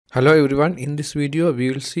Hello everyone, in this video we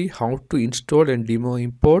will see how to install and demo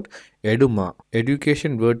import Eduma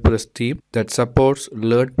education WordPress theme that supports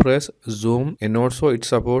LearnPress, Zoom, and also it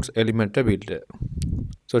supports Elementor Builder.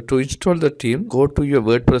 So to install the theme, go to your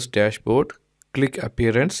WordPress dashboard, click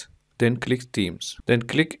Appearance, then click Themes, then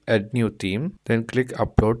click Add New Theme, then click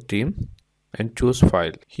Upload Theme and choose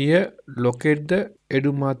File. Here locate the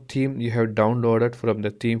Eduma theme you have downloaded from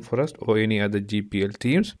the Theme Forest or any other GPL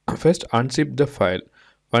themes. First unzip the file.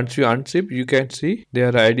 Once you unzip, you can see there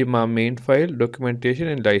are Eduma main file, documentation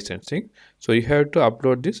and licensing. So you have to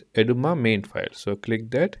upload this Eduma main file. So click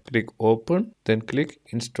that, click open, then click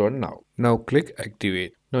install now. Now click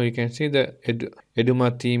activate. Now you can see the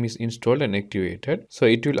Eduma theme is installed and activated. So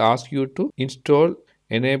it will ask you to install,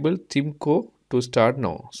 enable ThemeCo to start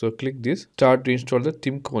now. So click this, start to install the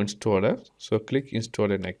ThemeCo installer. So click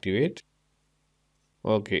install and activate.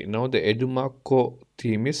 Okay, now the Eduma Co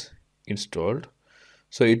theme is installed.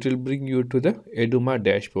 So it will bring you to the Eduma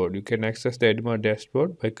dashboard. You can access the Eduma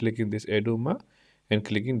dashboard by clicking this Eduma and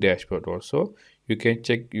clicking dashboard also. You can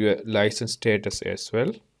check your license status as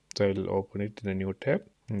well. So I will open it in a new tab.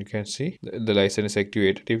 And you can see the license is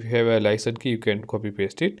activated. If you have a license key, you can copy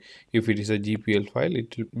paste it. If it is a GPL file,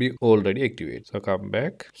 it will be already activated. So come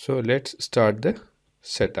back. So let's start the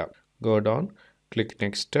setup. Go down. Click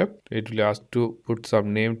next step. It will ask to put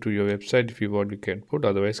some name to your website. If you want, you can put,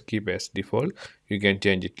 otherwise keep as default. You can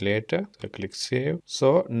change it later. So click save.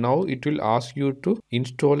 So now it will ask you to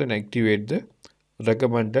install and activate the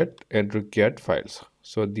recommended and required files.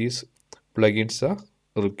 So these plugins are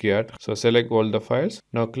required. So select all the files.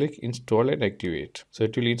 Now click install and activate. So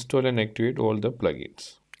it will install and activate all the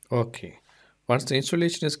plugins. Okay. Once the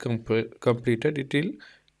installation is completed, it will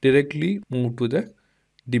directly move to the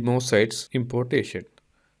demo sites importation.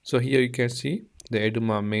 So here you can see the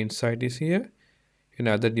Eduma main site is here and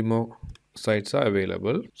other demo sites are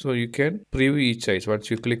available. So you can preview each site.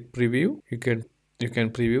 Once you click preview, you can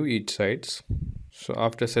preview each sites. So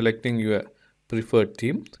after selecting your preferred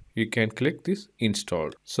theme, you can click this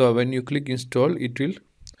install. So when you click install, it will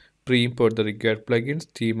pre-import the required plugins,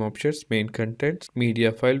 theme options, main contents,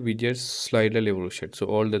 media file, widgets, slider evolution. So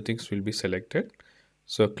all the things will be selected.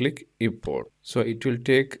 So click import. So it will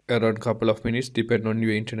take around couple of minutes depending on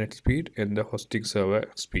your internet speed and the hosting server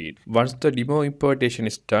speed. Once the demo importation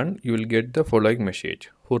is done, you will get the following message.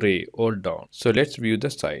 Hooray, all done. So let's view the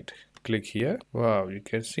site. Click here. Wow, you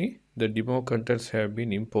can see the demo contents have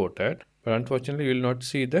been imported. But unfortunately, you will not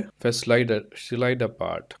see the first slider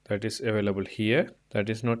part that is available here. That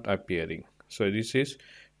is not appearing. So this is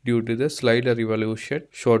due to the slider evolution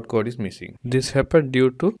shortcode is missing. This happened due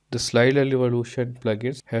to the slider evolution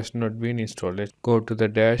plugins has not been installed. Let's go to the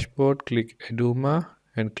dashboard, click Eduma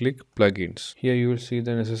and click plugins. Here you will see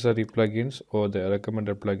the necessary plugins or the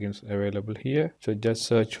recommended plugins available here. So just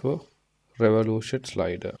search for Revolution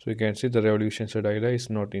Slider. So you can see the Revolution Slider is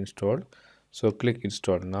not installed. So click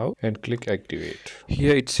install now and click activate.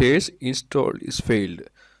 Here it says install is failed.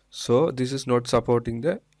 So this is not supporting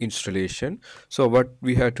the installation. So what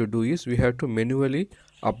we have to do is we have to manually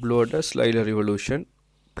upload a slider evolution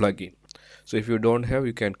plugin. So if you don't have,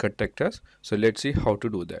 you can contact us. So let's see how to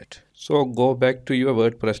do that. So go back to your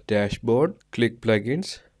WordPress dashboard, click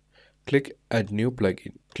plugins, click add new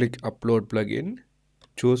plugin, click upload plugin,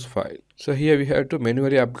 choose file. So here we have to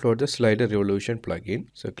manually upload the slider evolution plugin.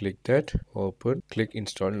 So click that, open, click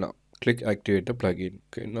install now. Click activate the plugin.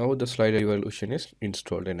 Okay, now the slider evolution is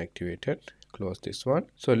installed and activated. Close this one.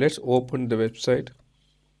 So let's open the website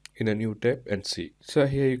in a new tab and see. So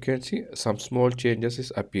here you can see some small changes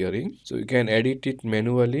is appearing. So you can edit it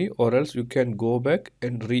manually or else you can go back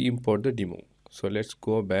and re-import the demo. So let's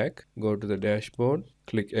go back, go to the dashboard,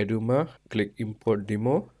 click Eduma, click import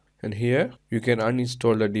demo, and here you can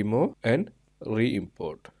uninstall the demo and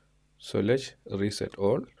re-import. So let's reset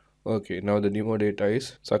all. Okay, now the demo data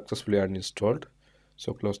is successfully uninstalled.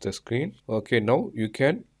 So close the screen. Okay, now you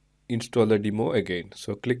can install the demo again.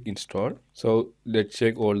 So click install. So let's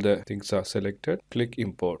check all the things are selected. Click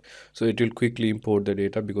import. So it will quickly import the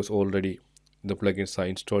data because already the plugins are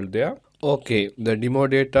installed there. Okay, the demo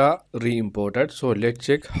data re-imported. So let's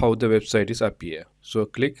check how the website is appear. So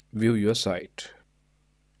click view your site.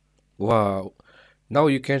 Wow. Now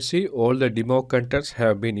you can see all the demo contents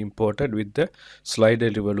have been imported with the slider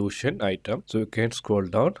evolution item. So you can scroll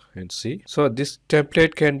down and see. So this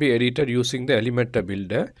template can be edited using the Elementor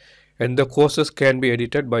Builder, and the courses can be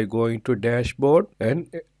edited by going to dashboard and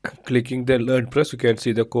clicking the LearnPress. You can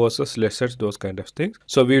see the courses, lessons, those kind of things.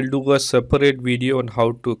 So we will do a separate video on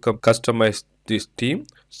how to customize this theme.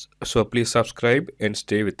 So please subscribe and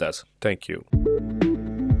stay with us. Thank you.